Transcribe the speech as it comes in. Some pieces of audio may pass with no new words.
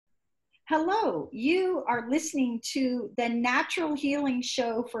Hello, you are listening to the Natural Healing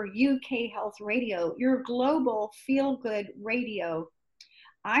Show for UK Health Radio, your global feel-good radio.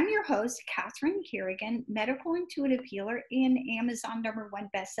 I'm your host, Catherine Kerrigan, medical intuitive healer and Amazon #1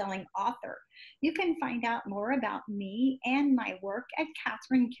 bestselling author. You can find out more about me and my work at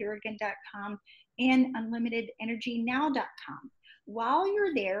catherinekerrigan.com and unlimitedenergynow.com. While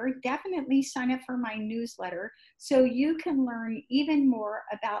you're there, definitely sign up for my newsletter so you can learn even more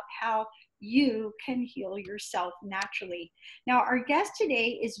about how you can heal yourself naturally. Now, our guest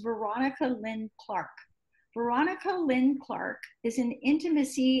today is Veronica Lynn Clark. Veronica Lynn Clark is an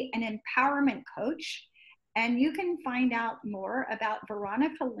intimacy and empowerment coach, and you can find out more about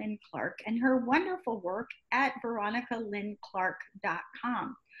Veronica Lynn Clark and her wonderful work at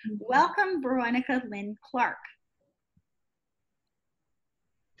veronicalynnclark.com. Welcome, Veronica Lynn Clark.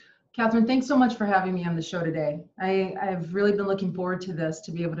 Catherine, thanks so much for having me on the show today. I've really been looking forward to this,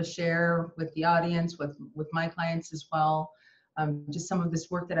 to be able to share with the audience, with my clients as well, just some of this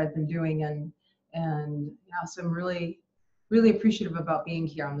work that I've been doing. And yeah, so I'm really, really appreciative about being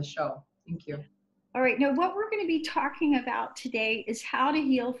here on the show. Thank you. All right, now what we're going to be talking about today is how to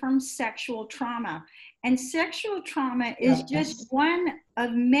heal from sexual trauma. And sexual trauma is just one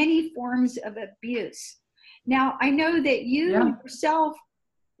of many forms of abuse. Now, I know that you yourself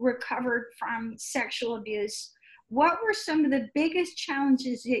recovered from sexual abuse. What were some of the biggest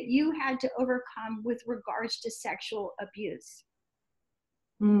challenges that you had to overcome with regards to sexual abuse?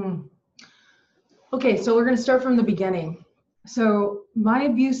 Okay, so we're going to start from the beginning. So my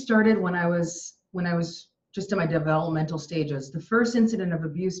abuse started when I was just in my developmental stages. The first incident of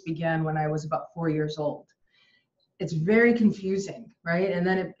abuse began when I was about 4 years old. It's very confusing, right? And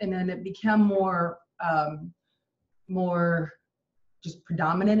then it became more just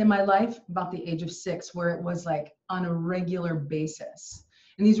predominant in my life about the age of 6, where it was like on a regular basis.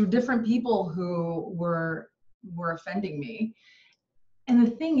 And these were different people who were offending me. And the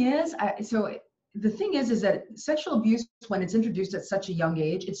thing is, is that sexual abuse, when it's introduced at such a young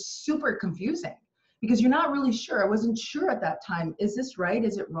age, it's super confusing because you're not really sure. I wasn't sure at that time. Is this right?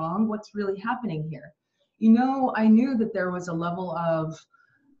 Is it wrong? What's really happening here? You know, I knew that there was a level of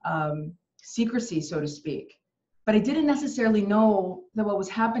secrecy, so to speak, but I didn't necessarily know that what was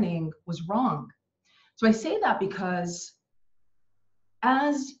happening was wrong. So I say that because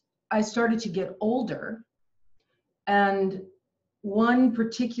as I started to get older, and one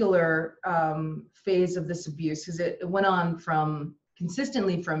particular phase of this abuse, because it went on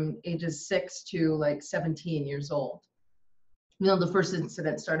consistently from ages 6 to like 17 years old. You know, the first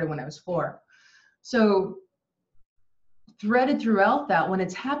incident started when I was 4. So threaded throughout that, when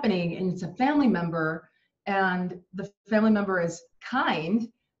it's happening and it's a family member, and the family member is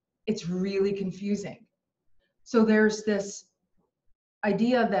kind, it's really confusing. So there's this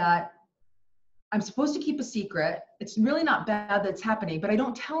idea that I'm supposed to keep a secret. It's really not bad that's happening, but I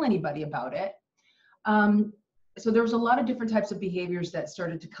don't tell anybody about it. So there was a lot of different types of behaviors that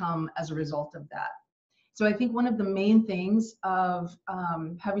started to come as a result of that. So I think one of the main things of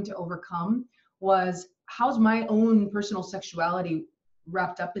having to overcome was, how's my own personal sexuality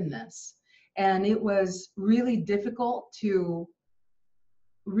wrapped up in this? And it was really difficult to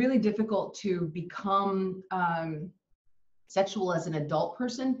become sexual as an adult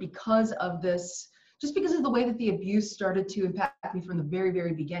person because of this, just because of the way that the abuse started to impact me from the very,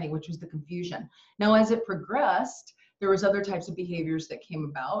 very beginning, which was the confusion. Now, as it progressed, there was other types of behaviors that came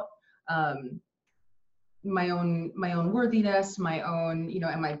about. My own worthiness, my own, you know,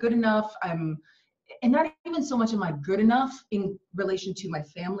 am I good enough? And not even so much am I good enough in relation to my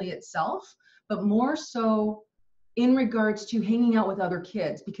family itself, but more so in regards to hanging out with other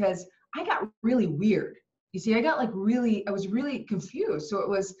kids, because I got really weird. You see, I was really confused. So it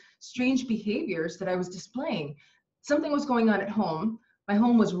was strange behaviors that I was displaying. Something was going on at home. My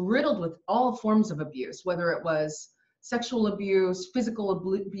home was riddled with all forms of abuse, whether it was sexual abuse, physical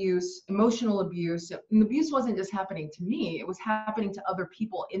abuse, emotional abuse. And abuse wasn't just happening to me, it was happening to other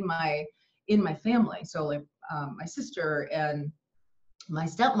people in my family. So like my sister and my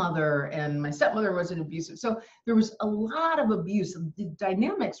stepmother, and my stepmother was an abusive. So there was a lot of abuse. The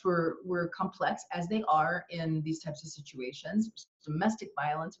dynamics were complex, as they are in these types of situations. There's domestic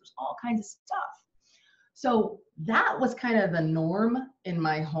violence, there's all kinds of stuff. So that was kind of the norm in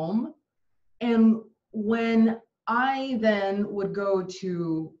my home. And when I then would go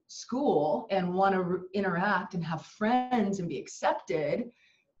to school and want to interact and have friends and be accepted,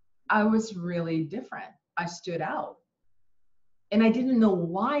 I was really different. I stood out. And I didn't know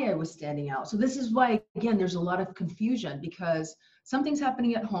why I was standing out. So this is why, again, there's a lot of confusion, because something's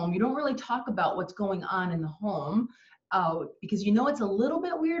happening at home. You don't really talk about what's going on in the home out because you know it's a little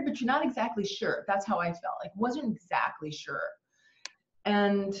bit weird, but you're not exactly sure. That's how I felt. Like wasn't exactly sure.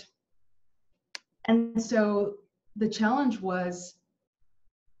 And so the challenge was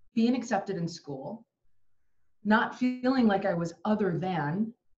being accepted in school, not feeling like I was other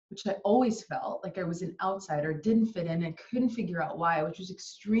than, which I always felt like I was an outsider, didn't fit in, and couldn't figure out why, which was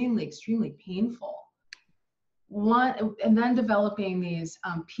extremely, extremely painful. And then developing these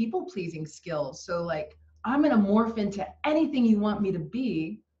people-pleasing skills. So like, I'm going to morph into anything you want me to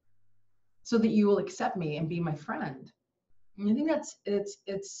be so that you will accept me and be my friend. And I think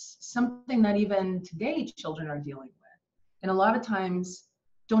it's something that even today children are dealing with. And a lot of times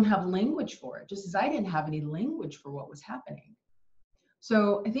don't have language for it, just as I didn't have any language for what was happening.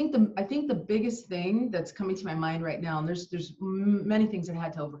 So I think the biggest thing that's coming to my mind right now, and there's many things I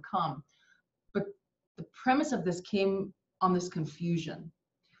had to overcome, but the premise of this came on this confusion,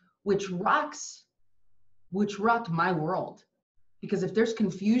 which rocked my world. Because if there's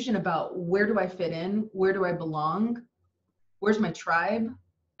confusion about where do I fit in, where do I belong, where's my tribe,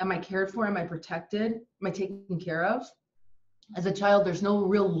 am I cared for, am I protected, am I taken care of? As a child, there's no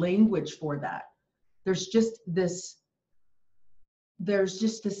real language for that. There's just this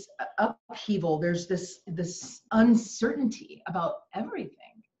upheaval. There's this uncertainty about everything.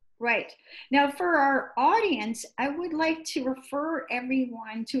 Right. Now, for our audience, I would like to refer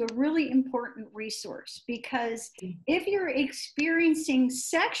everyone to a really important resource, because if you're experiencing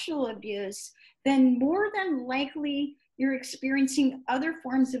sexual abuse, then more than likely you're experiencing other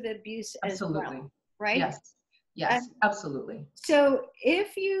forms of abuse as well, right? Yes, absolutely. So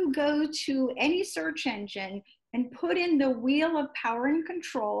if you go to any search engine and put in the Wheel of Power and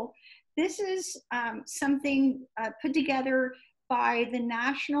Control, this is something put together by the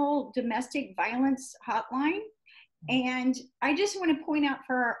National Domestic Violence Hotline. And I just want to point out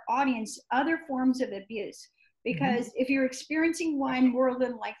for our audience other forms of abuse, because if you're experiencing one, more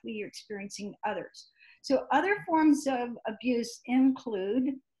than likely you're experiencing others. So other forms of abuse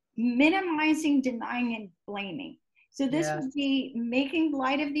include minimizing, denying, and blaming. So this would be making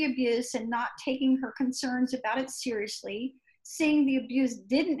light of the abuse and not taking her concerns about it seriously, saying the abuse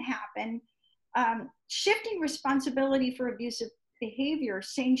didn't happen, shifting responsibility for abusive behavior,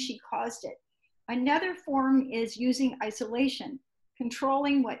 saying she caused it. Another form is using isolation,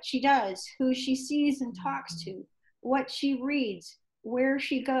 controlling what she does, who she sees and talks to, what she reads, where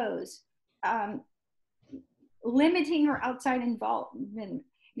she goes, limiting her outside involvement,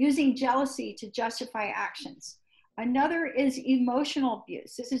 using jealousy to justify actions. Another is emotional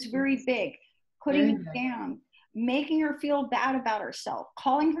abuse. This is very big. Putting her down, making her feel bad about herself,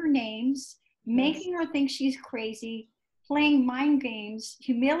 calling her names, making her think she's crazy, playing mind games,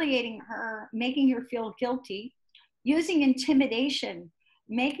 humiliating her, making her feel guilty, using intimidation,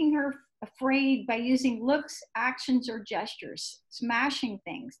 making her afraid by using looks, actions, or gestures, smashing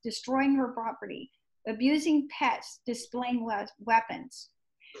things, destroying her property, abusing pets, displaying weapons,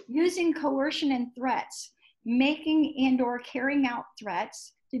 using coercion and threats, making and or carrying out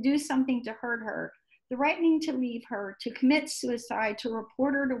threats to do something to hurt her, threatening to leave her, to commit suicide, to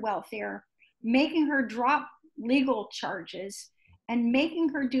report her to welfare, making her drop legal charges, and making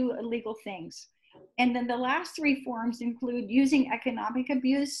her do illegal things. And then the last three forms include using economic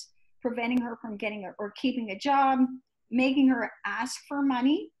abuse, preventing her from getting or keeping a job, making her ask for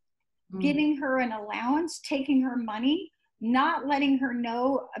money, giving her an allowance, taking her money, not letting her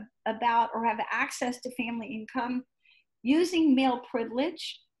know about or have access to family income, using male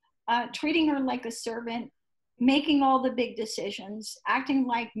privilege, treating her like a servant, making all the big decisions, acting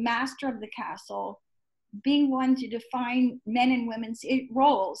like master of the castle, being one to define men and women's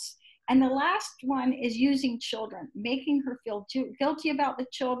roles. And the last one is using children, making her feel guilty about the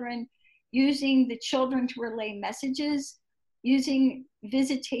children, using the children to relay messages, using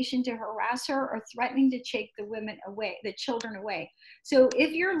visitation to harass her, or threatening to take the children away. So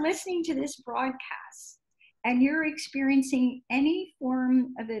if you're listening to this broadcast and you're experiencing any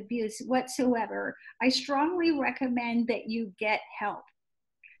form of abuse whatsoever, I strongly recommend that you get help.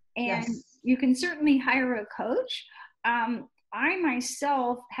 And you can certainly hire a coach. I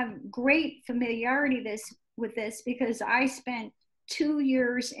myself have great familiarity with this because I spent 2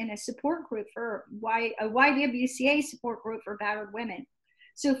 years in a support group a YWCA support group for battered women.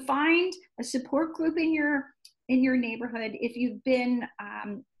 So find a support group in your neighborhood. If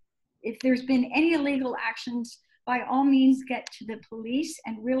there's been any illegal actions, by all means get to the police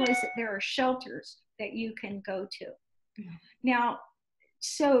and realize that there are shelters that you can go to. Now,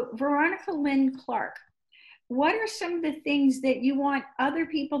 so Veronica Lynn Clark, what are some of the things that you want other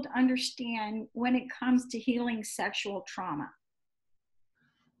people to understand when it comes to healing sexual trauma?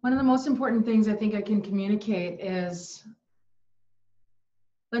 One of the most important things I think I can communicate is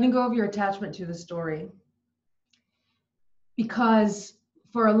letting go of your attachment to the story. Because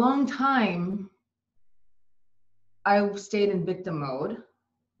for a long time, I stayed in victim mode,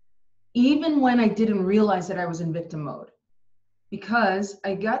 even when I didn't realize that I was in victim mode. Because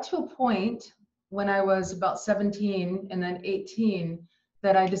I got to a point when I was about 17 and then 18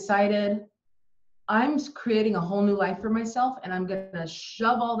 that I decided I'm creating a whole new life for myself, and I'm going to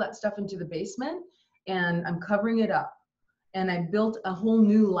shove all that stuff into the basement, and I'm covering it up. And I built a whole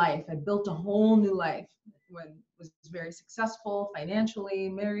new life. I built a whole new life when was very successful financially,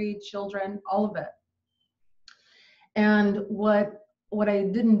 married, children, all of it. And what I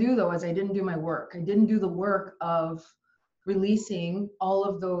didn't do though is I didn't do my work. I didn't do the work of releasing all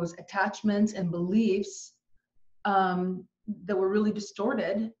of those attachments and beliefs that were really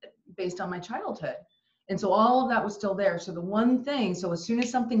distorted based on my childhood. And so all of that was still there. So the one thing, so as soon as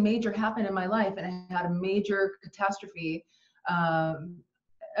something major happened in my life and I had a major catastrophe,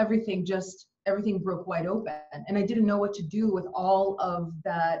 everything broke wide open. And I didn't know what to do with all of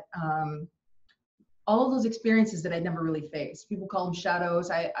that, all of those experiences that I'd never really faced. People call them shadows.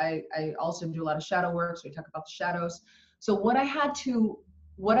 I also do a lot of shadow work, so we talk about the shadows. So what I had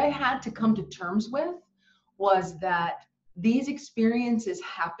to come to terms with was that these experiences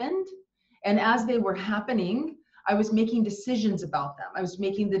happened, and as they were happening, I was making decisions about them. I was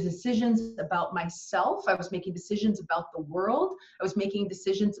making the decisions about myself. I was making decisions about the world. I was making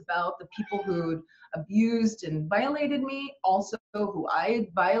decisions about the people who'd abused and violated me, also who I had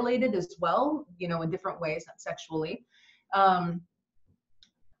violated as well, you know, in different ways, not sexually.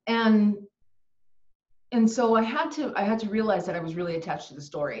 And so I had to realize that I was really attached to the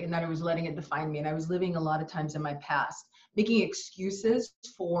story and that I was letting it define me. And I was living a lot of times in my past, making excuses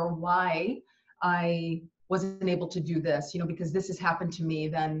for why I wasn't able to do this, you know, because this has happened to me,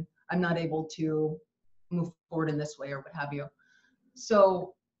 then I'm not able to move forward in this way or what have you.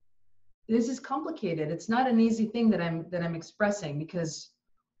 So this is complicated. It's not an easy thing that I'm expressing, because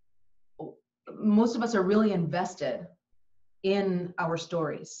most of us are really invested in our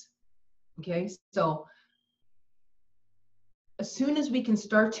stories. Okay, so as soon as we can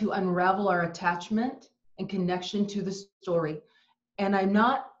start to unravel our attachment and connection to the story, and I'm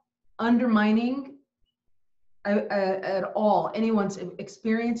not undermining at all anyone's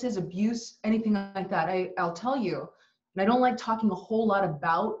experiences, abuse, anything like that. I'll tell you, and I don't like talking a whole lot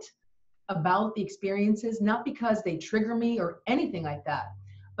about the experiences, not because they trigger me or anything like that,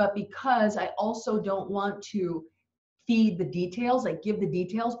 but because I also don't want to feed the details, like give the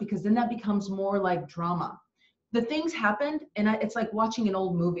details, because then that becomes more like drama. The things happened, and it's like watching an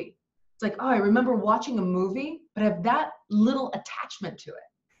old movie. It's like, oh, I remember watching a movie, but I have that little attachment to it.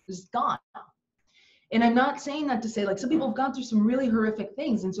 It's gone. And I'm not saying that to say, like, some people have gone through some really horrific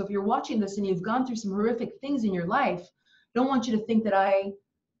things. And so if you're watching this and you've gone through some horrific things in your life, I don't want you to think that I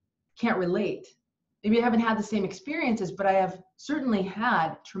can't relate. Maybe I haven't had the same experiences, but I have certainly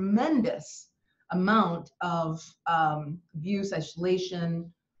had tremendous amount of abuse,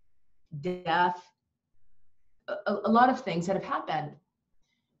 isolation, death, a lot of things that have happened.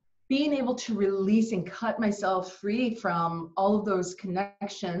 Being able to release and cut myself free from all of those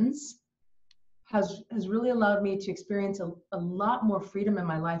connections has really allowed me to experience a lot more freedom in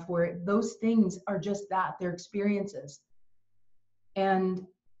my life, where those things are just that, they're experiences. And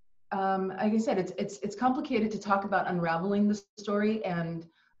like I said, it's complicated to talk about unraveling the story and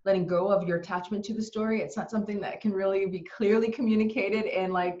letting go of your attachment to the story. It's not something that can really be clearly communicated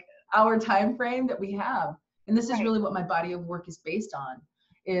in like our time frame that we have. And this is really what my body of work is based on,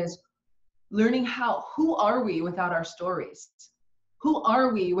 is learning who are we without our stories? Who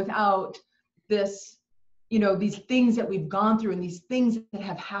are we without this, you know, these things that we've gone through and these things that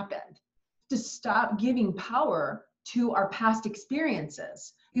have happened? To stop giving power to our past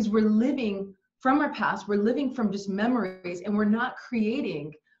experiences, because we're living from our past, we're living from just memories, and we're not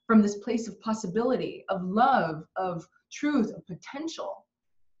creating from this place of possibility, of love, of truth, of potential.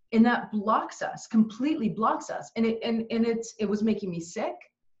 And that blocks us, completely blocks us. And it was making me sick.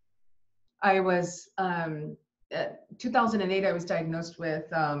 I was 2008, I was diagnosed with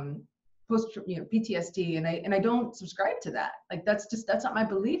PTSD, and I don't subscribe to that. Like, that's not my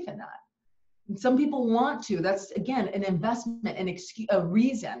belief in that. And some people want to. That's, again, an investment, a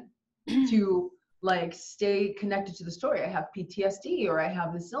reason to like stay connected to the story. I have PTSD, or I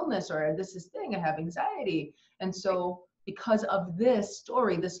have this illness, or this thing, I have anxiety. And so because of this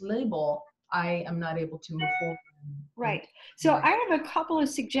story, this label, I am not able to move forward. Right. So I have a couple of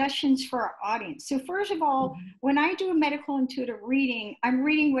suggestions for our audience. So first of all, when I do a medical intuitive reading, I'm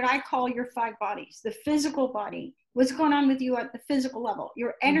reading what I call your 5 bodies: the physical body, what's going on with you at the physical level,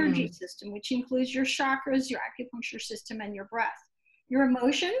 your energy Mm-hmm. system, which includes your chakras, your acupuncture system, and your breath, your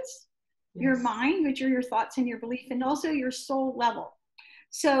emotions, your Yes. mind, which are your thoughts and your belief, and also your soul level.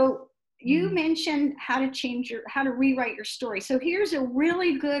 So you Mm. mentioned how to rewrite your story. So here's a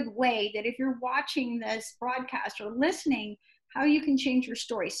really good way that if you're watching this broadcast or listening, how you can change your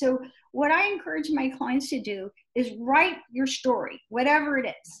story. So what I encourage my clients to do is write your story, whatever it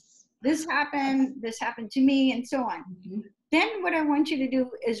is. Yes. Yes. This happened to me, and so on. Mm-hmm. Then what I want you to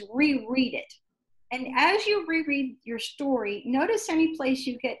do is reread it. And as you reread your story, notice any place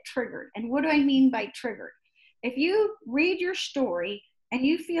you get triggered. And what do I mean by triggered? If you read your story and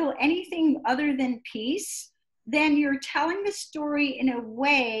you feel anything other than peace, then you're telling the story in a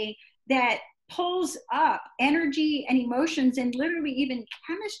way that pulls up energy and emotions and literally even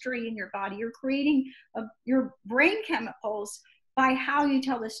chemistry in your body. You're creating your brain chemicals by how you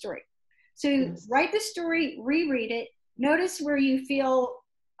tell the story. So Yes. write the story, reread it, notice where you feel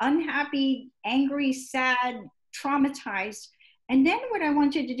unhappy, angry, sad, traumatized. And then what I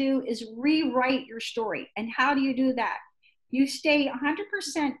want you to do is rewrite your story. And how do you do that? You stay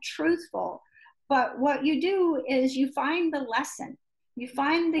 100% truthful, but what you do is you find the lesson, you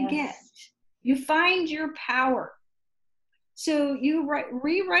find the Yes. gift, you find your power. So you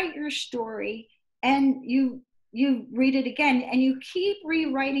rewrite your story, and you read it again, and you keep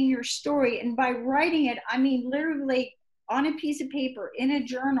rewriting your story. And by writing it, I mean literally on a piece of paper, in a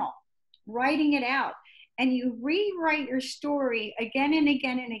journal, writing it out. And you rewrite your story again and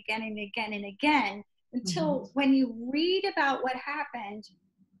again and again and again and again Mm-hmm. until when you read about what happened,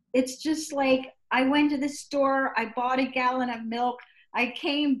 it's just like, I went to the store, I bought a gallon of milk, I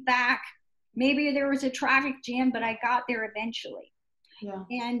came back. Maybe there was a traffic jam, but I got there eventually. Yeah.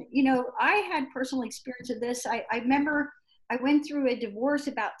 And, I had personal experience of this. I remember I went through a divorce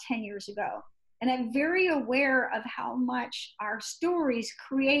about 10 years ago, and I'm very aware of how much our stories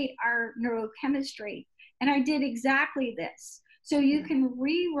create our neurochemistry. And I did exactly this. So you Yeah. can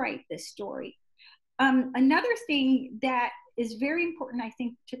rewrite this story. Another thing that is very important, I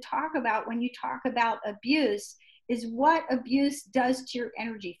think, to talk about when you talk about abuse is what abuse does to your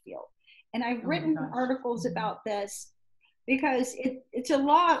energy field. And I've Oh my written gosh. articles Mm-hmm. about this because it's a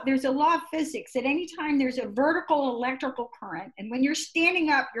law. There's a law of physics that anytime there's a vertical electrical current, and when you're standing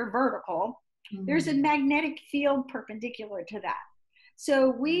up, you're vertical, there's a Mm-hmm. magnetic field perpendicular to that.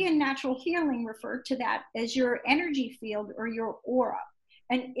 So we in natural healing refer to that as your energy field or your aura.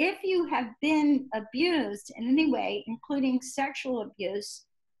 And if you have been abused in any way, including sexual abuse,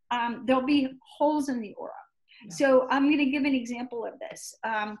 there'll be holes in the aura. Yeah. So I'm going to give an example of this.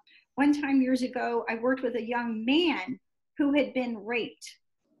 One time years ago, I worked with a young man who had been raped.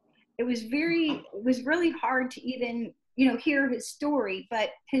 It was really hard to even, hear his story, but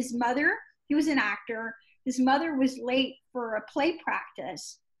his mother, he was an actor, his mother was late for a play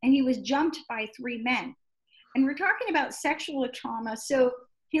practice, and he was jumped by three men. And we're talking about sexual trauma, so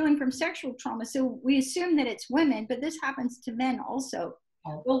healing from sexual trauma. So we assume that it's women, but this happens to men also.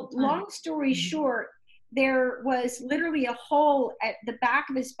 All Well, the time. long story Mm-hmm. short, there was literally a hole at the back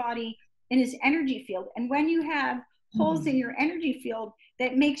of his body in his energy field. And when you have holes in Mm-hmm. your energy field,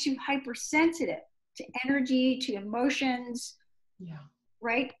 that makes you hypersensitive to energy, to emotions, Yeah.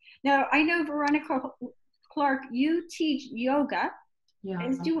 right? Now, I know, Veronica Clark, you teach yoga, Yeah.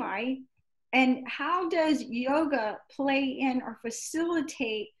 as do I. And how does yoga play in or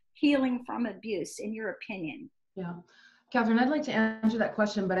facilitate healing from abuse, in your opinion? Yeah. Catherine, I'd like to answer that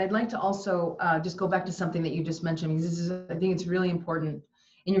question, but I'd like to also just go back to something that you just mentioned, because this is, I think it's really important.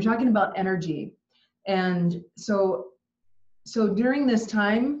 And you're talking about energy. And so during this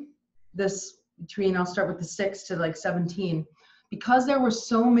time, this between, I'll start with the 6 to like 17, because there were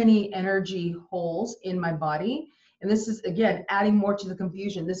so many energy holes in my body, and this is, again, adding more to the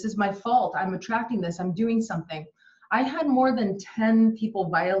confusion. This is my fault. I'm attracting this. I'm doing something. I had more than 10 people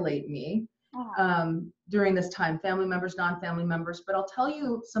violate me Oh, during this time, family members, non-family members. But I'll tell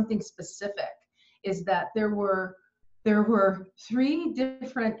you something specific, is that there were 3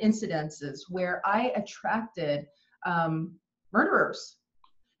 different incidences where I attracted murderers.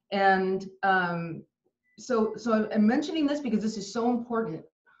 And so I'm mentioning this because this is so important.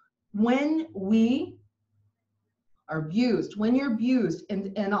 When we are abused, when you're abused,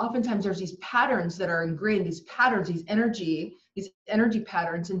 and oftentimes there's these patterns that are ingrained, these patterns, these energy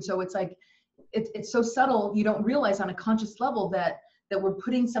patterns. And so it's like, it's so subtle, you don't realize on a conscious level that we're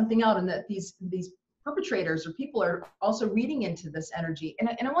putting something out, and that these perpetrators or people are also reading into this energy. And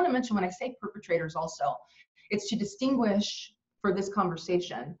I want to mention, when I say perpetrators also, it's to distinguish for this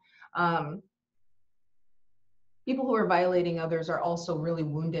conversation. Um, People who are violating others are also really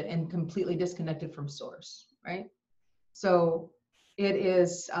wounded and completely disconnected from source, right? So it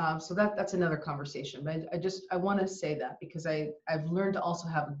is, so that's another conversation. But I want to say that because I've learned to also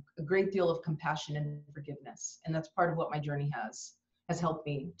have a great deal of compassion and forgiveness. And that's part of what my journey has helped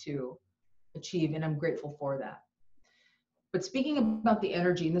me to achieve. And I'm grateful for that. But speaking about the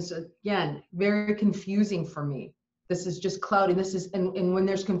energy, and this is, again, very confusing for me. This is just cloudy. And when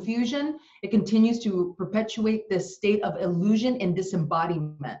there's confusion, it continues to perpetuate this state of illusion and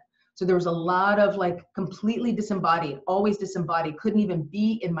disembodiment. So there was a lot of like completely disembodied, always disembodied, couldn't even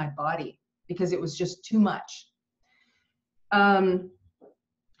be in my body because it was just too much. Had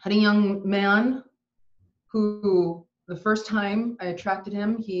a young man who the first time I attracted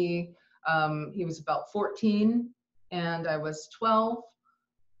him, he was about 14 and I was 12,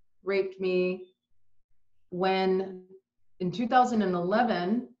 raped me. When in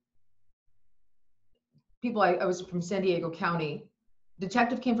 2011, I was from San Diego County.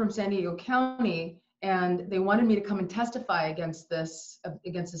 Detective came from San Diego County and they wanted me to come and testify against this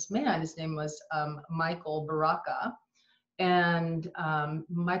man. His name was Michael Baraka, and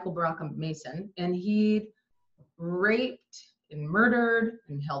Michael Baraka Mason, and he'd raped and murdered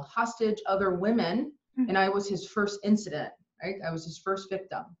and held hostage other women, and I was his first incident, right? I was his first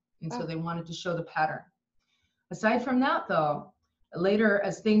victim, and so they wanted to show the pattern. Aside from that, though, later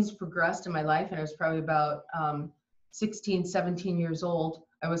as things progressed in my life, and I was probably about 16, 17 years old,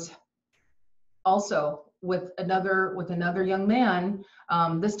 I was also with another young man.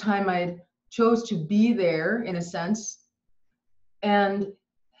 This time I chose to be there in a sense, and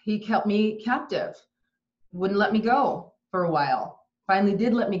he kept me captive, wouldn't let me go for a while. Finally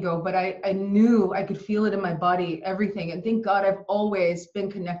did let me go, but I knew, I could feel it in my body, everything. And thank God I've always been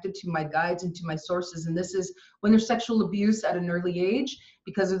connected to my guides and to my sources. And this is when there's sexual abuse at an early age,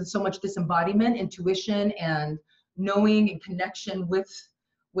 because of so much disembodiment, intuition, and knowing and connection with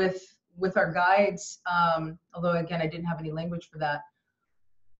our guides. Although again, I didn't have any language for that.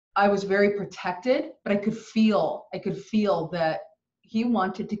 I was very protected, but I could feel that he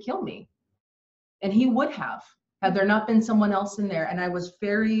wanted to kill me. And he would have, had there not been someone else in there. And I was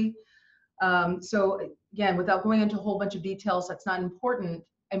very, so again, without going into a whole bunch of details, that's not important.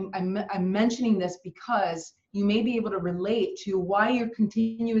 I'm mentioning this because you may be able to relate to why you're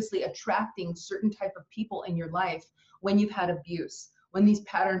continuously attracting certain type of people in your life when you've had abuse, when these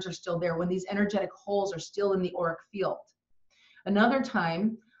patterns are still there, when these energetic holes are still in the auric field. Another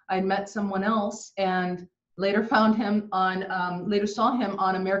time, I met someone else and later found him on, later saw him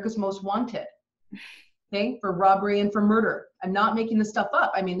on America's Most Wanted. Okay, for robbery and for murder. I'm not making this stuff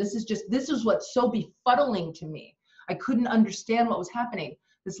up. I mean, this is what's so befuddling to me. I couldn't understand what was happening.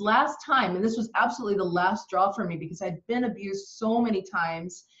 This last time, and this was absolutely the last straw for me because I'd been abused so many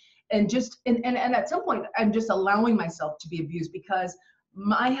times, and at some point, I'm just allowing myself to be abused because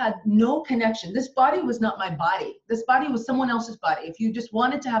I had no connection. This body was not my body. This body was someone else's body. If you just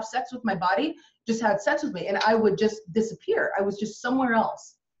wanted to have sex with my body, just had sex with me, and I would just disappear. I was just somewhere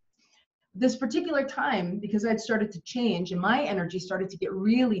else. This particular time, because I'd started to change and my energy started to get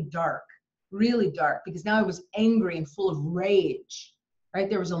really dark, because now I was angry and full of rage, right?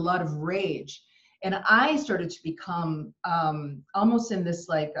 There was a lot of rage. And I started to become almost in this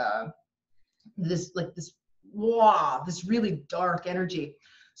this really dark energy.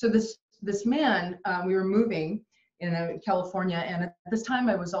 So this man, we were moving in California, and at this time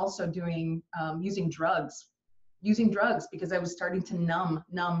I was also using drugs because I was starting to numb,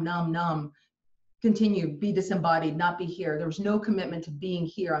 continue, be disembodied, not be here. There was no commitment to being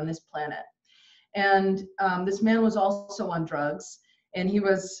here on this planet. And this man was also on drugs, and he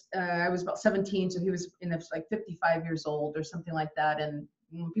was, I was about 17, so he was like 55 years old or something like that. And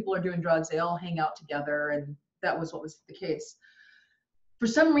when people are doing drugs, they all hang out together, and that was what was the case. For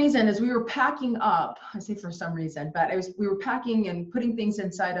some reason, as we were packing up, I say for some reason, but we were packing and putting things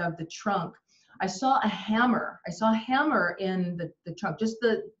inside of the trunk, I saw a hammer. I saw a hammer in the trunk, just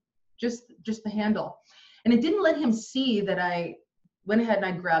the handle. And it didn't let him see that I went ahead and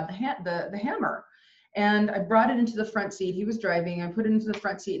I grabbed the hammer. And I brought it into the front seat. He was driving. I put it into the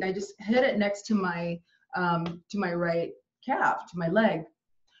front seat and I just hit it next to my right calf, to my leg.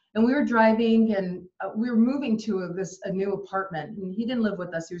 And we were driving, and we were moving to a new apartment. And he didn't live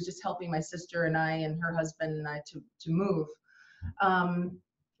with us. He was just helping my sister and I and her husband and I to move.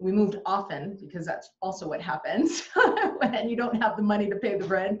 We moved often because that's also what happens when you don't have the money to pay the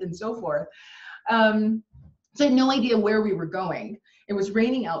rent and so forth. So I had no idea where we were going. It was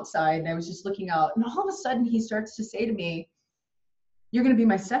raining outside and I was just looking out, and all of a sudden he starts to say to me, "You're going to be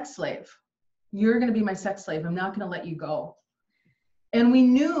my sex slave. You're going to be my sex slave. I'm not going to let you go." And we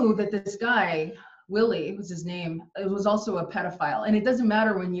knew that this guy Willie was his name, it was also a pedophile. And it doesn't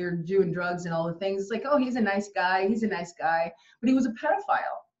matter when you're doing drugs and all the things. It's like, oh, he's a nice guy. He's a nice guy. But he was a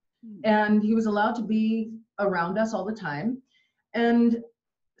pedophile. And he was allowed to be around us all the time. And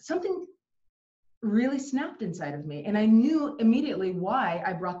something really snapped inside of me. And I knew immediately why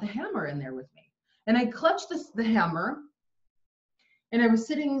I brought the hammer in there with me. And I clutched the hammer, and I was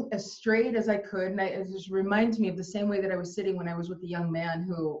sitting as straight as I could. And it just reminds me of the same way that I was sitting when I was with the young man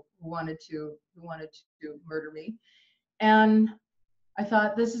who wanted to murder me. And I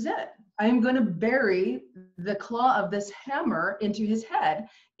thought, this is it. I am going to bury the claw of this hammer into his head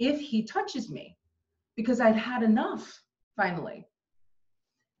if he touches me, because I'd had enough finally.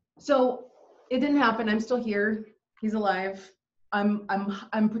 So it didn't happen. I'm still here. He's alive.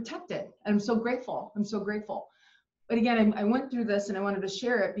 I'm protected. I'm so grateful. I'm so grateful. But again, I went through this and I wanted to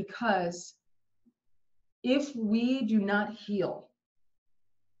share it because if we do not heal,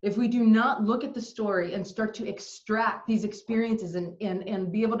 if we do not look at the story and start to extract these experiences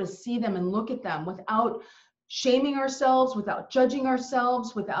and be able to see them and look at them without shaming ourselves, without judging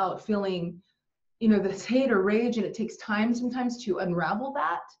ourselves, without feeling, this hate or rage, and it takes time sometimes to unravel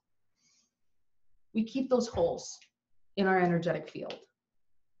that, we keep those holes in our energetic field.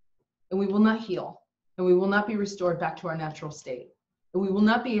 And we will not heal, and we will not be restored back to our natural state. And we will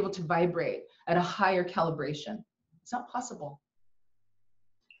not be able to vibrate at a higher calibration. It's not possible.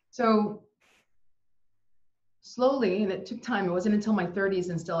 So slowly, and it took time, it wasn't until my 30s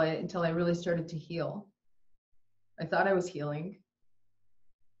until I really started to heal. I thought I was healing.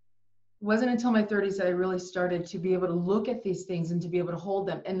 It wasn't until my 30s that I really started to be able to look at these things and to be able to hold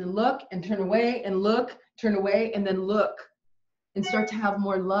them and then look and turn away and look, turn away and then look, and start to have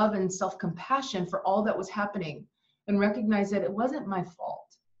more love and self-compassion for all that was happening, and recognize that it wasn't my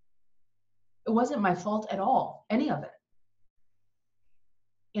fault. It wasn't my fault at all, any of it.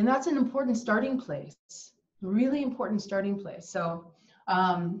 And that's an important starting place, really important starting place. So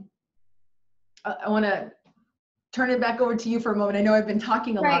I want to turn it back over to you for a moment. I know I've been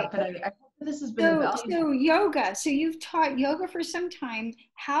talking a lot, but I hope this has been valuable. So yoga, so you've taught yoga for some time.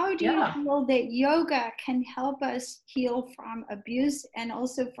 How do you feel that yoga can help us heal from abuse and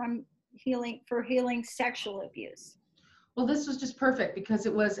also from healing sexual abuse? Well, this was just perfect because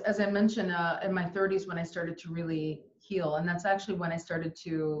it was, as I mentioned, in my 30s when I started to really heal. And that's actually when I started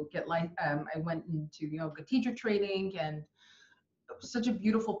to get I went into yoga teacher training, and it was such a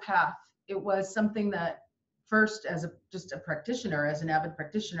beautiful path. It was something that first, as just a practitioner, as an avid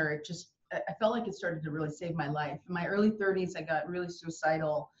practitioner, I felt like it started to really save my life. In my early 30s, I got really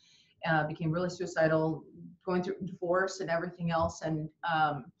suicidal, became really suicidal, going through divorce and everything else. And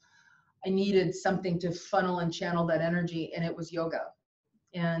I needed something to funnel and channel that energy, and it was yoga.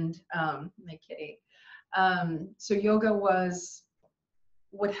 And my kitty. So yoga was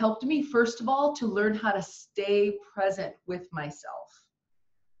what helped me, first of all, to learn how to stay present with myself,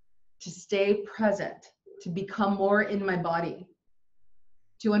 to stay present, to become more in my body,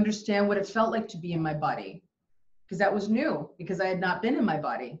 to understand what it felt like to be in my body, because that was new, because I had not been in my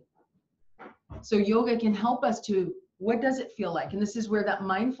body. So yoga can help us to, what does it feel like? And this is where that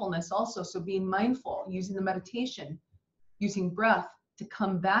mindfulness also, so being mindful, using the meditation, using breath to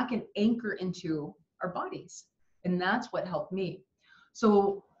come back and anchor into our bodies. And that's what helped me.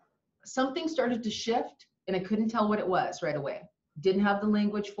 So something started to shift, and I couldn't tell what it was right away. Didn't have the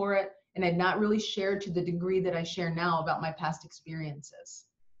language for it, and I'd not really shared to the degree that I share now about my past experiences.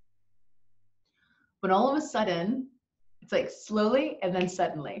 But all of a sudden, it's like slowly and then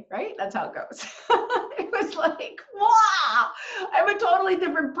suddenly, right? That's how it goes. It was like, wow, I'm a totally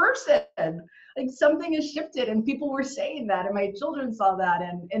different person. Like something has shifted, and people were saying that, and my children saw that,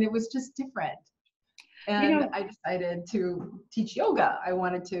 and it was just different. And I decided to teach yoga. I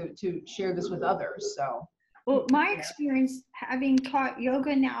wanted to share this with others. So, well, my experience having taught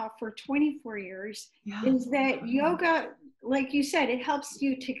yoga now for 24 years is that yoga, like you said, it helps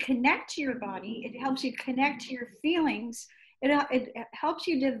you to connect to your body. It helps you connect to your feelings. It helps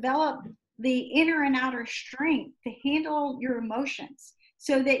you develop the inner and outer strength to handle your emotions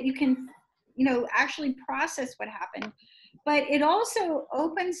so that you can, actually process what happened. But it also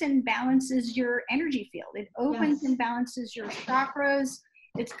opens and balances your energy field. It opens and balances your chakras.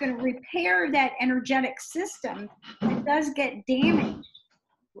 It's going to repair that energetic system that does get damaged,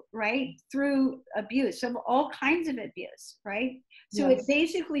 right, through abuse, of all kinds of abuse, right? So it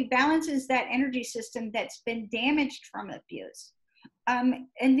basically balances that energy system that's been damaged from abuse. And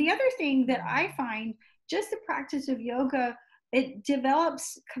the other thing that I find, just the practice of yoga, it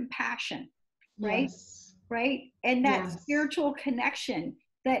develops compassion, right? Right? And that spiritual connection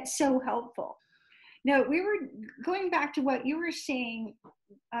that's so helpful. No, we were going back to what you were saying,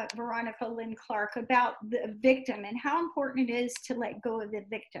 Veronica Lynn Clark, about the victim and how important it is to let go of the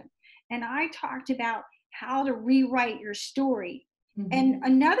victim. And I talked about how to rewrite your story. And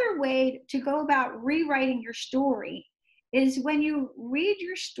another way to go about rewriting your story is when you read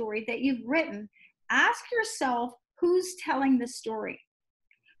your story that you've written, ask yourself who's telling the story.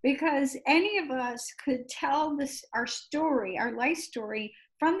 Because any of us could tell this our story, our life story,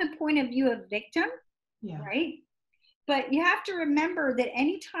 from the point of view of victim, Yeah. right? But you have to remember that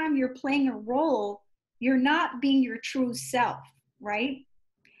anytime you're playing a role, you're not being your true self, right?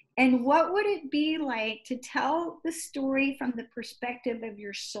 And what would it be like to tell the story from the perspective of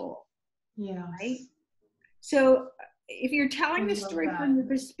your soul, right? Yes. So if you're I telling the love story from that. the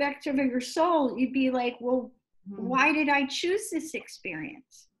perspective of your soul, you'd be like, well, why did I choose this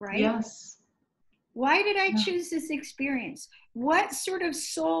experience, right? Yes. Why did I Yeah. choose this experience? What sort of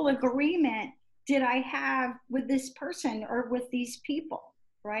soul agreement did I have with this person or with these people,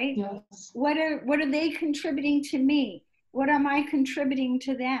 right? Yes. What are they contributing to me? What am I contributing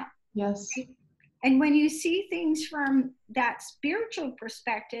to them? Yes. And when you see things from that spiritual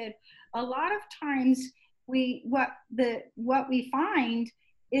perspective, a lot of times what we find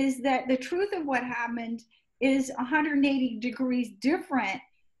is that the truth of what happened is 180 degrees different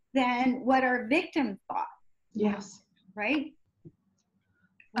than what our victim thought. Yes. Right?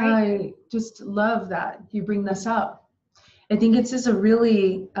 Right? I just love that you bring this up. I think it's just a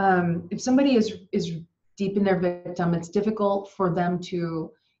really, if somebody is deep in their victim, it's difficult for them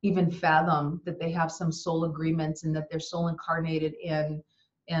to even fathom that they have some soul agreements and that their soul incarnated in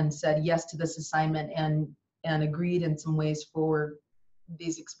and said yes to this assignment and agreed in some ways for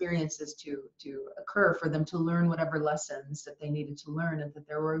these experiences to occur, for them to learn whatever lessons that they needed to learn, and that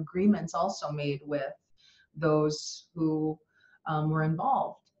there were agreements also made with those who were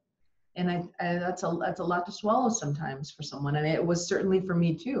involved. And that's a lot to swallow sometimes for someone, and it was certainly for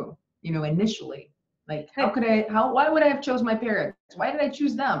me too, initially. Like, why would I have chose my parents? Why did I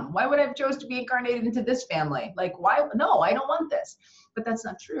choose them? Why would I have chose to be incarnated into this family? Like, why? No, I don't want this. But that's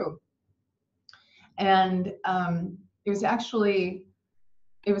not true. And it was actually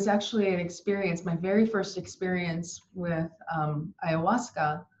an experience, my very first experience with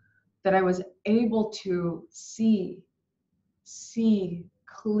ayahuasca, that I was able to see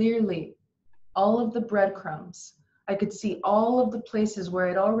clearly all of the breadcrumbs. I could see all of the places where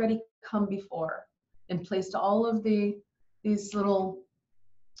I'd already come before and placed all of these little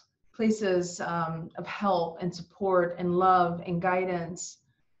places of help and support and love and guidance.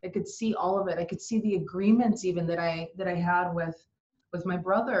 I could see all of it. I could see the agreements even that I had with my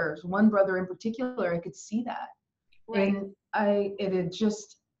brothers. One brother in particular, I could see that. Right. And it had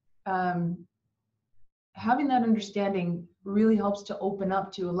just having that understanding really helps to open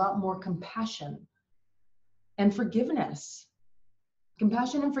up to a lot more compassion and forgiveness.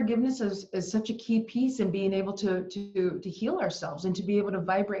 Compassion and forgiveness is such a key piece in being able to heal ourselves and to be able to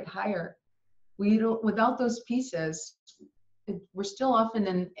vibrate higher. Without those pieces, we're still often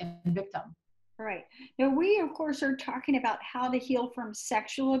in victim. Right. Now, we, of course, are talking about how to heal from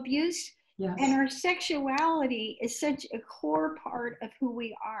sexual abuse. Yes. And our sexuality is such a core part of who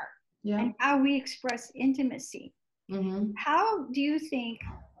we are. Yeah. And how we express intimacy. Mm-hmm. How do you think,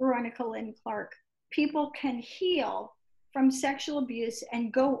 Veronica Lynn Clark, people can heal from sexual abuse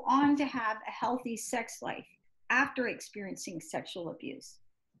and go on to have a healthy sex life after experiencing sexual abuse?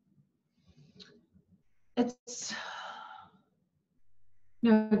 It's,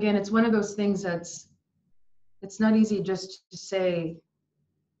 again, it's one of those things it's not easy just to say,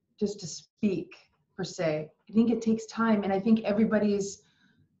 just to speak per se. I think it takes time, and I think everybody's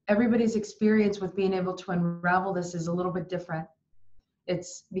experience with being able to unravel this is a little bit different.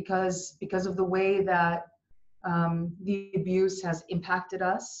 It's because of the way that the abuse has impacted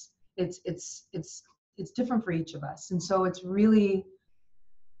us. It's different for each of us, and so it's really,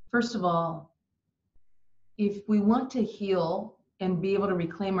 first of all, if we want to heal and be able to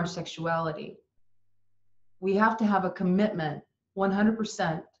reclaim our sexuality, we have to have a commitment,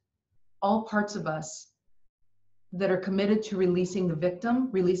 100%, all parts of us that are committed to releasing the victim,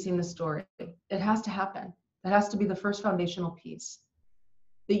 releasing the story. It has to happen. That has to be the first foundational piece.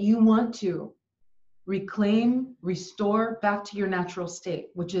 That you want to reclaim, restore back to your natural state,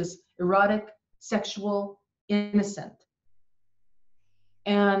 which is erotic, sexual, innocent.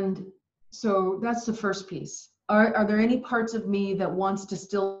 And so that's the first piece. Are there any parts of me that wants to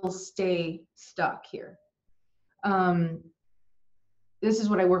still stay stuck here? This is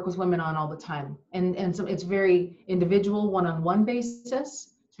what I work with women on all the time. And so it's very individual, one-on-one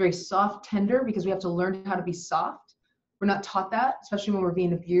basis. It's very soft, tender, because we have to learn how to be soft. We're not taught that, especially when we're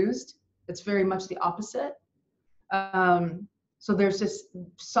being abused. it's very much the opposite. So there's this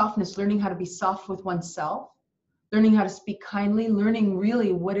softness, learning how to be soft with oneself, learning how to speak kindly, learning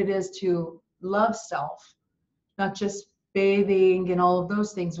really what it is to love self, not just bathing and all of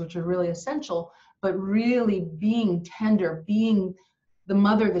those things, which are really essential, but really being tender, being the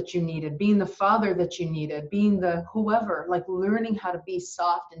mother that you needed, being the father that you needed, being the whoever, like learning how to be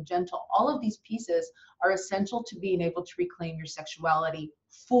soft and gentle. All of these pieces are essential to being able to reclaim your sexuality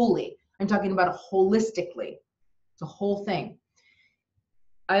fully. I'm talking about it holistically. It's a whole thing.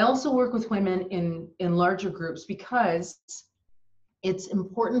 I also work with women in larger groups because it's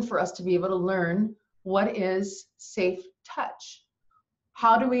important for us to be able to learn what is safe touch.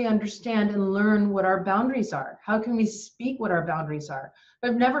 How do we understand and learn what our boundaries are? How can we speak what our boundaries are?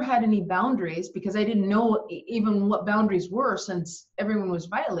 I've never had any boundaries because I didn't know even what boundaries were, since everyone was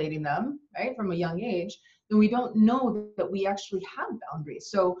violating them, right, from a young age. Then we don't know that we actually have boundaries.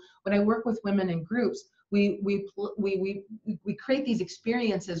 So when I work with women in groups, we create these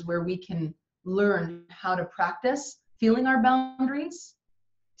experiences where we can learn how to practice feeling our boundaries,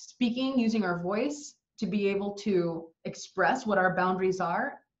 speaking, using our voice to be able to express what our boundaries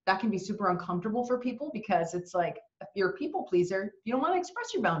are. That can be super uncomfortable for people because it's like, if you're a people pleaser, you don't want to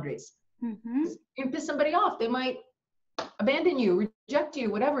express your boundaries. Mm-hmm. You piss somebody off, they might abandon you, reject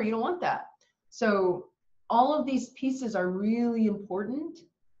you, whatever. You don't want that. So all of these pieces are really important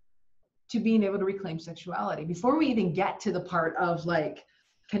to being able to reclaim sexuality before we even get to the part of like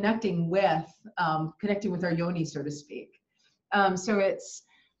connecting with our yoni, so to speak. So it's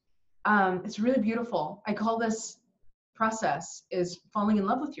really beautiful. I call this process is falling in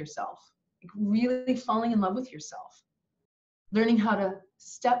love with yourself, like really falling in love with yourself, learning how to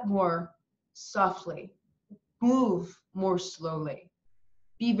step more softly, move more slowly,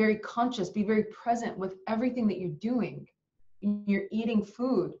 be very conscious, be very present with everything that you're doing. When you're eating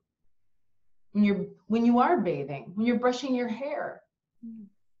food, when you are bathing, when you're brushing your hair,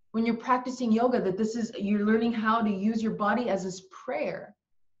 when you're practicing yoga, you're learning how to use your body as this prayer.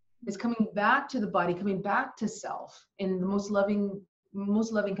 It's coming back to the body, coming back to self in the most loving,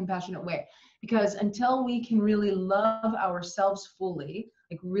 compassionate way. Because until we can really love ourselves fully,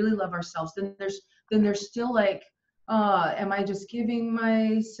 like really love ourselves, then there's still like, am I just giving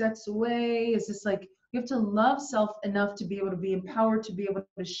my sex away? Is this like, we have to love self enough to be able to be empowered, to be able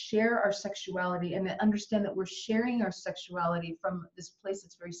to share our sexuality and understand that we're sharing our sexuality from this place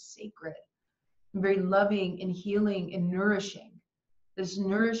that's very sacred, and very loving and healing and nourishing. That's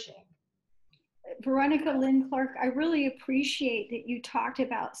nourishing. Veronica Lynn Clark, I really appreciate that you talked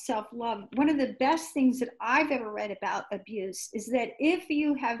about self-love. One of the best things that I've ever read about abuse is that if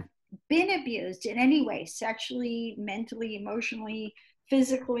you have been abused in any way, sexually, mentally, emotionally,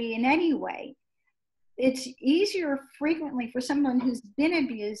 physically, in any way, it's easier frequently for someone who's been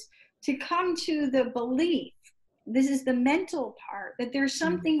abused to come to the belief, this is the mental part, that there's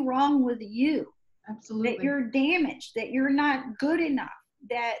something wrong with you. Absolutely. That you're damaged, that you're not good enough,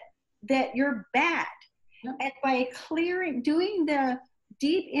 that you're bad. Yep. And by doing the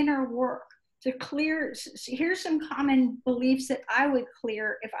deep inner work to clear, here's some common beliefs that I would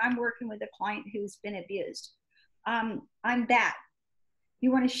clear if I'm working with a client who's been abused. I'm bad.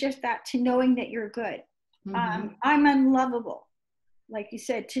 You want to shift that to knowing that you're good. I'm unlovable. Like you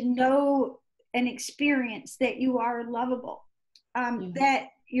said, to know and experience that you are lovable. That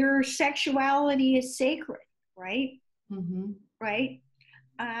your sexuality is sacred, right? Right?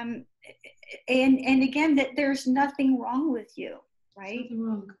 And again, that there's nothing wrong with you, right? Nothing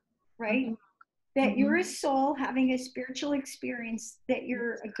wrong. Right? Nothing. That you're a soul having a spiritual experience, that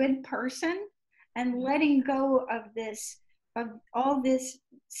you're a good person, and letting go of all this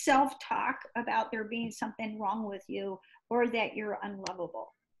self-talk about there being something wrong with you or that you're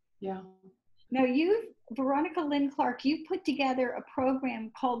unlovable. Yeah. Now Veronica Lynn Clark, you put together a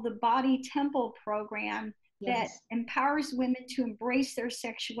program called the Body Temple Program that empowers women to embrace their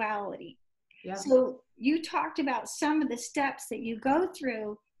sexuality. Yeah. So you talked about some of the steps that you go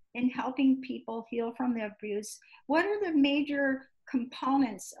through in helping people heal from the abuse. What are the major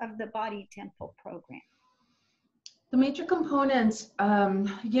components of the Body Temple Program? The major components,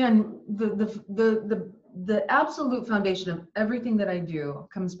 again, the absolute foundation of everything that I do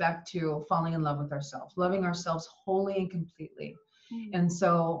comes back to falling in love with ourselves, loving ourselves wholly and completely. And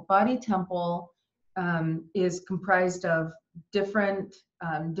so Body Temple is comprised of different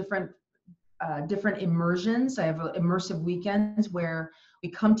immersions. I have immersive weekends where we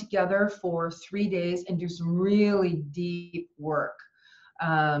come together for 3 days and do some really deep work,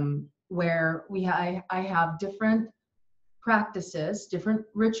 where I have different practices, different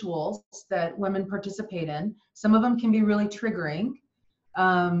rituals that women participate in. Some of them can be really triggering.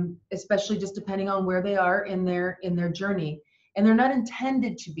 especially just depending on where they are in their journey. And they're not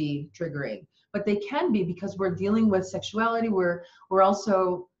intended to be triggering, but they can be, because we're dealing with sexuality. We're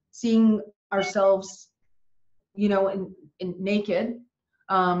also seeing ourselves, in naked.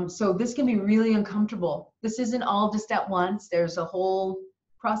 So this can be really uncomfortable. This isn't all just at once. There's a whole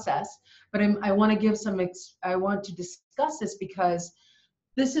process, but I want to give I want to discuss this because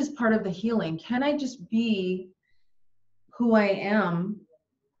this is part of the healing. Can I just be who I am,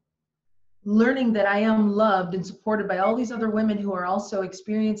 learning that I am loved and supported by all these other women who are also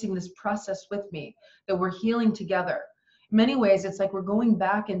experiencing this process with me, that we're healing together. In many ways, it's like we're going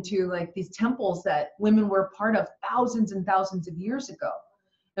back into like these temples that women were a part of thousands and thousands of years ago.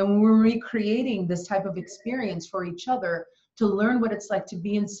 And we're recreating this type of experience for each other, to learn what it's like to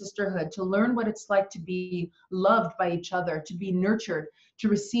be in sisterhood, to learn what it's like to be loved by each other, to be nurtured, to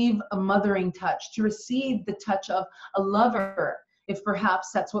receive a mothering touch, to receive the touch of a lover, if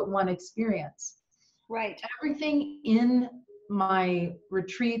perhaps that's what one experience. Right. Everything in my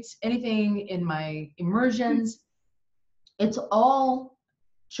retreats, anything in my immersions, it's all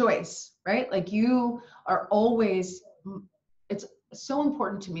choice, right? Like you are always, it's so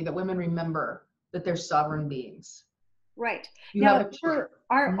important to me that women remember that they're sovereign beings. Right. You Now, have a for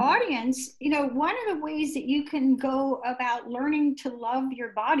our audience, one of the ways that you can go about learning to love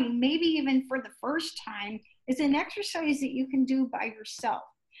your body, maybe even for the first time, is an exercise that you can do by yourself.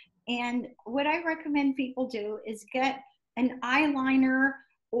 And what I recommend people do is get an eyeliner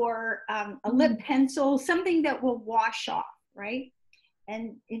or a lip pencil, something that will wash off, right?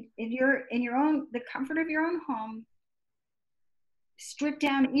 And in your own, the comfort of your own home, strip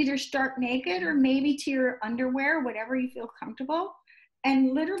down, either start naked or maybe to your underwear, whatever you feel comfortable,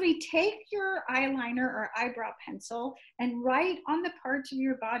 and literally take your eyeliner or eyebrow pencil and write on the parts of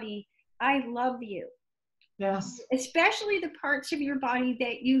your body, I love you. Yes. Especially the parts of your body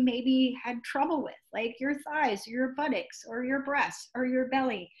that you maybe had trouble with, like your thighs, your buttocks, or your breasts, or your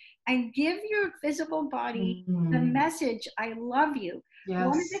belly, and give your physical body the message, I love you. Yes.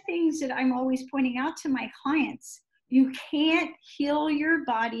 One of the things that I'm always pointing out to my clients, you can't heal your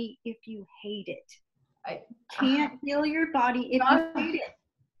body if you hate it. Can't heal your body if you hate it.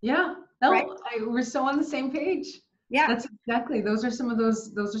 Yeah, no, right? We're so on the same page. Yeah, that's exactly. Those are some of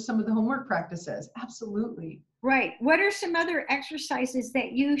the homework practices. Absolutely. Right. What are some other exercises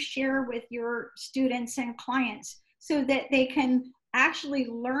that you share with your students and clients so that they can actually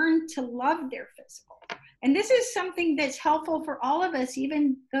learn to love their physical? And this is something that's helpful for all of us,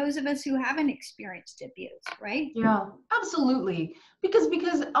 even those of us who haven't experienced abuse, right? Yeah, absolutely. Because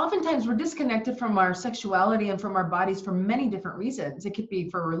oftentimes we're disconnected from our sexuality and from our bodies for many different reasons. It could be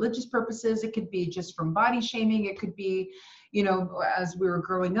for religious purposes. It could be just from body shaming. It could be, as we were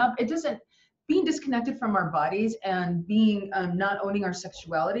growing up, being disconnected from our bodies and being not owning our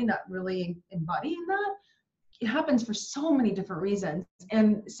sexuality, not really embodying that. It happens for so many different reasons,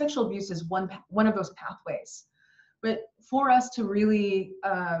 and sexual abuse is one of those pathways. But for us to really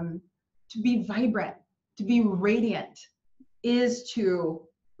to be vibrant, to be radiant, is to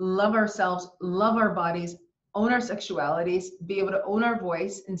love ourselves, love our bodies, own our sexualities, be able to own our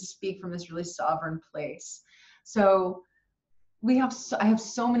voice, and speak from this really sovereign place. So I have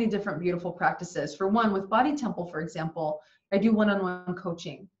so many different beautiful practices. For one, with Body Temple, for example, I do one-on-one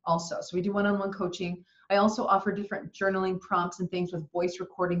coaching also. So we do one-on-one coaching. I also offer different journaling prompts and things with voice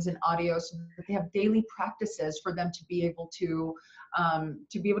recordings and audio, so that they have daily practices for them to be able to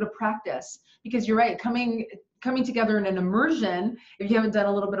practice. Because you're right, coming together in an immersion, if you haven't done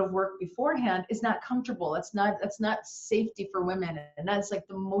a little bit of work beforehand, is not comfortable. That's not safety for women, and that's like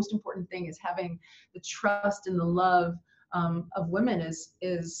the most important thing, is having the trust and the love of women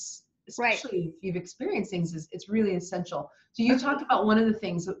is especially right. If you've experienced things, it's really essential. So you talked about one of the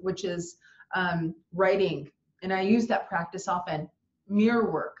things, which is writing, and I use that practice often.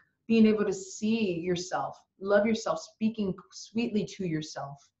 Mirror work, being able to see yourself, love yourself, speaking sweetly to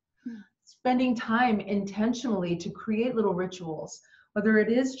yourself, spending time intentionally to create little rituals, whether it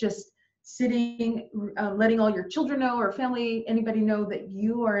is just sitting, letting all your children know, or family, anybody know that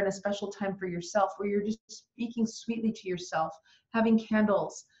you are in a special time for yourself, where you're just speaking sweetly to yourself, having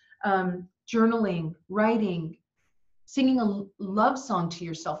candles, journaling, writing, singing a love song to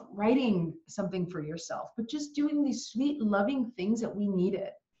yourself, writing something for yourself, but just doing these sweet, loving things that we needed.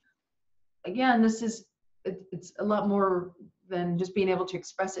 Again, it's a lot more than just being able to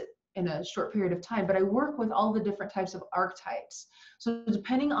express it in a short period of time, but I work with all the different types of archetypes. So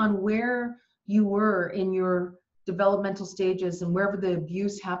depending on where you were in your developmental stages and wherever the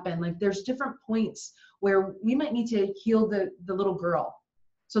abuse happened, like there's different points where we might need to heal the little girl.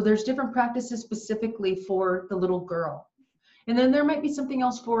 So there's different practices specifically for the little girl. And then there might be something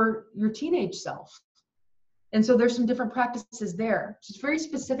else for your teenage self. And so there's some different practices there. It's very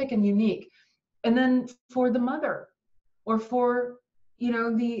specific and unique. And then for the mother, or for, you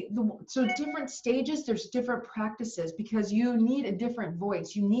know, so different stages, there's different practices, because you need a different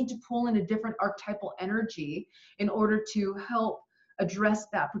voice. You need to pull in a different archetypal energy in order to help address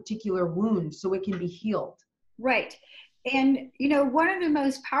that particular wound so it can be healed. Right. And, you know, one of the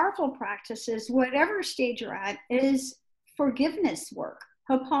most powerful practices, whatever stage you're at, is forgiveness work.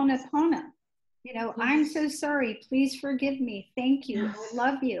 Ho'oponopono. You know, Yes. I'm so sorry. Please forgive me. Thank you. Yes. I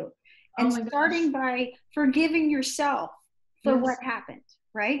love you. Oh And my starting gosh. by forgiving yourself for Yes. what happened,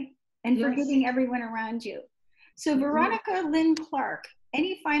 right? And Yes. forgiving everyone around you. So, Veronica Lynn Clark,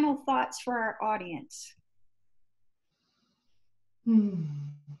 any final thoughts for our audience?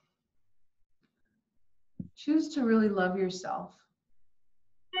 Choose to really love yourself,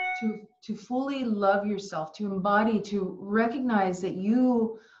 to fully love yourself, to embody, to recognize that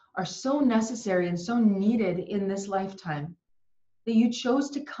you are so necessary and so needed in this lifetime, that you chose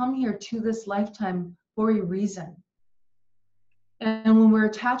to come here to this lifetime for a reason. And when we're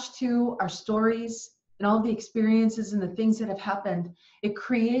attached to our stories and all the experiences and the things that have happened, it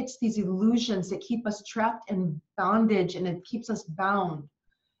creates these illusions that keep us trapped in bondage, and it keeps us bound.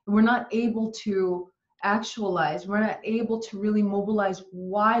 And we're not able to actualize, we're not able to really mobilize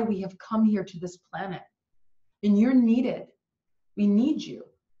why we have come here to this planet. And you're needed. We need you.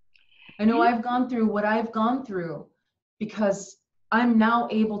 I know I've gone through what I've gone through because I'm now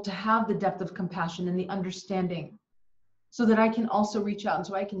able to have the depth of compassion and the understanding, so that I can also reach out and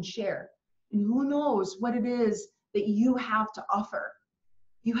so I can share. And who knows what it is that you have to offer.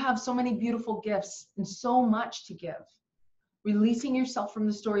 You have so many beautiful gifts and so much to give. Releasing yourself from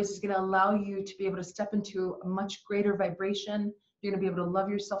the stories is going to allow you to be able to step into a much greater vibration. You're going to be able to love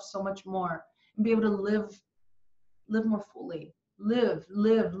yourself so much more and be able to live more fully. Live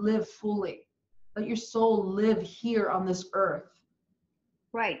fully. Let your soul live here on this earth.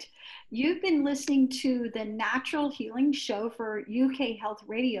 Right. You've been listening to the Natural Healing Show for UK Health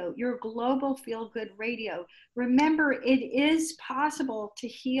Radio, your global feel-good radio. Remember, it is possible to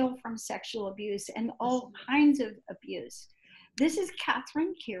heal from sexual abuse and all kinds of abuse. This is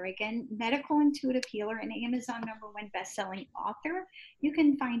Catherine Kerrigan, medical intuitive healer and Amazon #1 bestselling author. You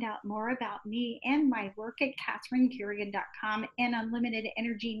can find out more about me and my work at catherinekerrigan.com and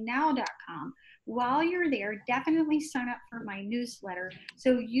unlimitedenergynow.com. While you're there, definitely sign up for my newsletter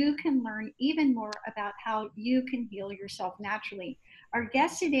so you can learn even more about how you can heal yourself naturally. Our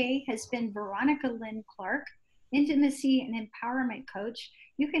guest today has been Veronica Lynn Clark, intimacy and empowerment coach.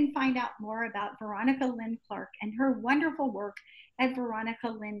 You can find out more about Veronica Lynn Clark and her wonderful work at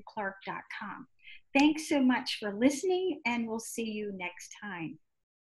veronicalynclark.com. Thanks so much for listening, and we'll see you next time.